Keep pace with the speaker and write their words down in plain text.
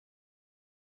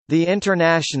The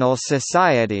International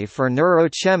Society for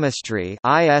Neurochemistry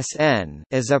 (ISN)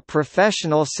 is a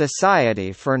professional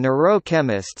society for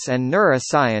neurochemists and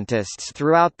neuroscientists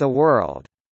throughout the world.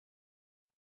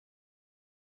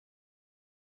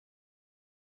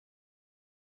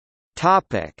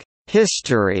 Topic: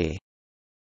 History.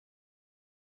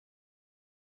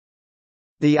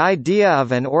 The idea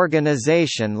of an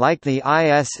organization like the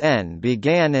ISN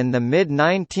began in the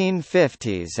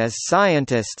mid-1950s as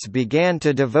scientists began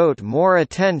to devote more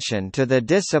attention to the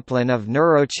discipline of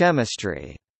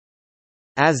neurochemistry.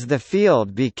 As the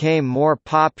field became more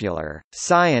popular,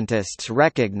 scientists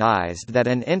recognized that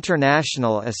an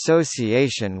international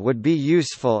association would be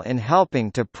useful in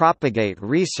helping to propagate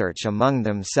research among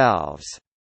themselves.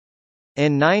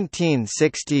 In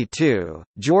 1962,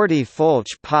 Jordi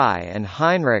Folch-Pai and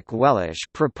Heinrich Welisch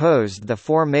proposed the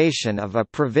formation of a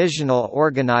provisional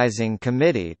organizing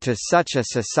committee to such a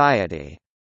society.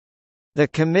 The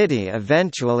committee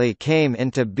eventually came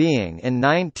into being in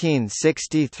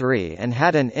 1963 and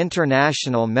had an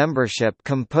international membership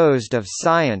composed of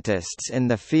scientists in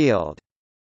the field.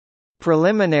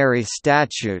 Preliminary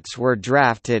statutes were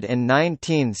drafted in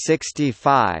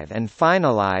 1965 and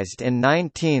finalized in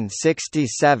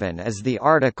 1967 as the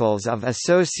Articles of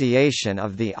Association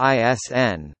of the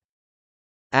ISN.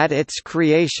 At its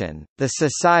creation, the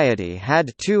society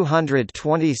had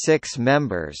 226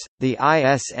 members. The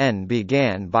ISN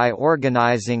began by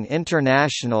organizing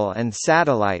international and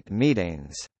satellite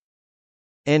meetings.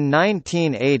 In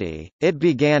 1980, it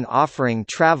began offering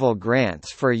travel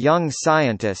grants for young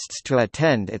scientists to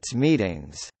attend its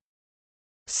meetings.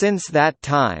 Since that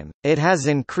time, it has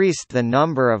increased the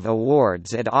number of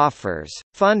awards it offers,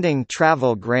 funding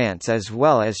travel grants as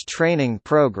well as training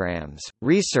programs,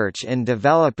 research in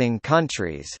developing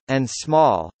countries, and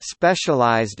small,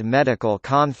 specialized medical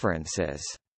conferences.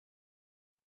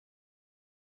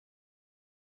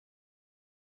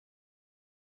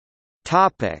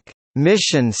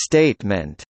 Mission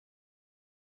statement.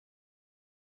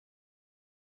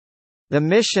 The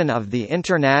mission of the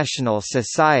International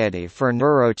Society for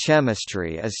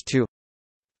Neurochemistry is to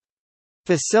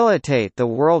facilitate the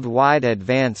worldwide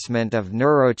advancement of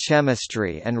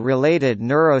neurochemistry and related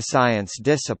neuroscience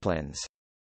disciplines,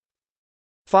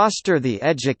 foster the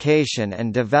education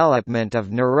and development of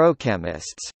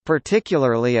neurochemists,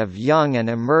 particularly of young and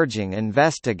emerging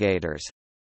investigators,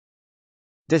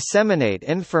 disseminate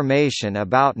information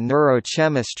about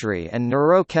neurochemistry and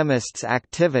neurochemists'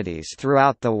 activities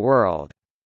throughout the world.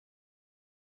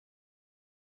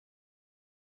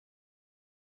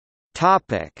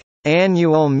 Topic: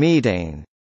 Annual meeting.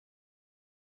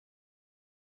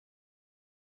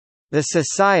 The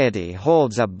Society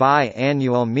holds a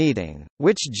bi-annual meeting,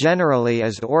 which generally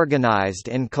is organized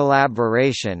in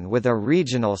collaboration with a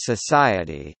regional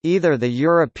society, either the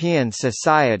European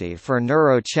Society for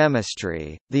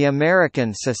Neurochemistry, the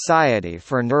American Society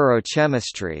for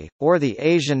Neurochemistry, or the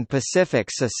Asian Pacific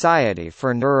Society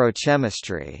for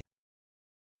Neurochemistry.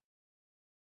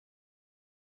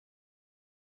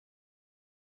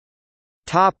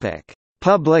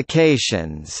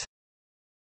 Publications.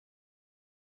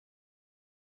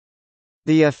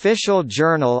 The official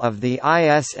journal of the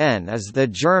ISN is the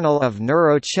Journal of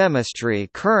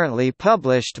Neurochemistry, currently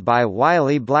published by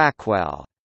Wiley-Blackwell.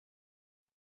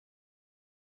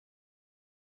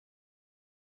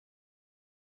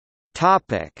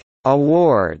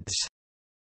 Awards.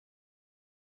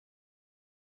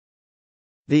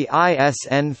 The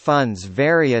ISN funds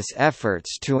various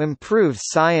efforts to improve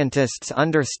scientists'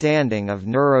 understanding of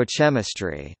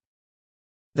neurochemistry.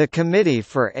 The Committee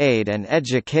for Aid and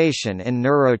Education in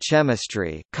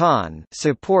Neurochemistry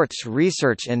supports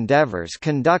research endeavors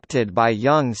conducted by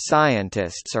young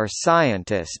scientists or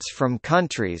scientists from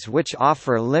countries which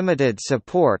offer limited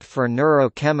support for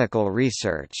neurochemical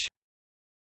research.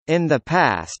 In the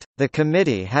past, the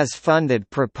committee has funded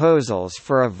proposals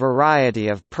for a variety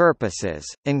of purposes,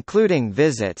 including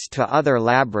visits to other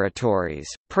laboratories,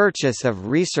 purchase of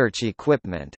research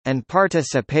equipment, and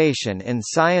participation in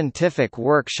scientific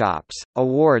workshops.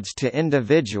 Awards to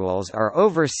individuals are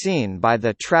overseen by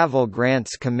the Travel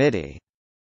Grants Committee.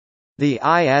 The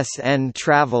ISN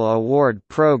Travel Award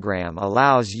Program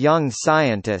allows young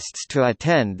scientists to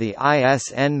attend the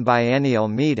ISN biennial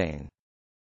meeting.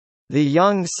 The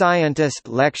Young Scientist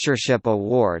Lectureship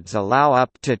Awards allow up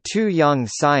to 2 young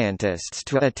scientists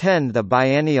to attend the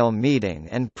biennial meeting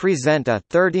and present a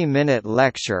 30-minute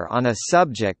lecture on a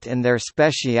subject in their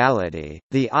speciality.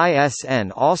 The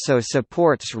ISN also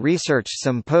supports research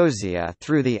symposia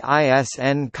through the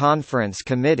ISN Conference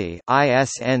Committee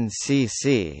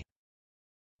 (ISNCC).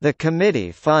 The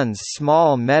committee funds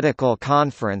small medical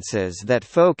conferences that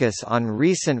focus on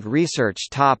recent research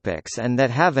topics and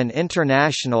that have an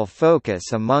international focus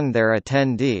among their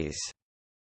attendees.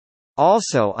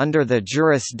 Also under the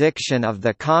jurisdiction of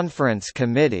the Conference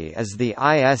Committee is the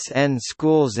ISN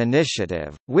Schools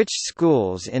Initiative, which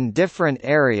schools in different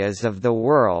areas of the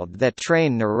world that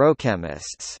train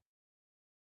neurochemists.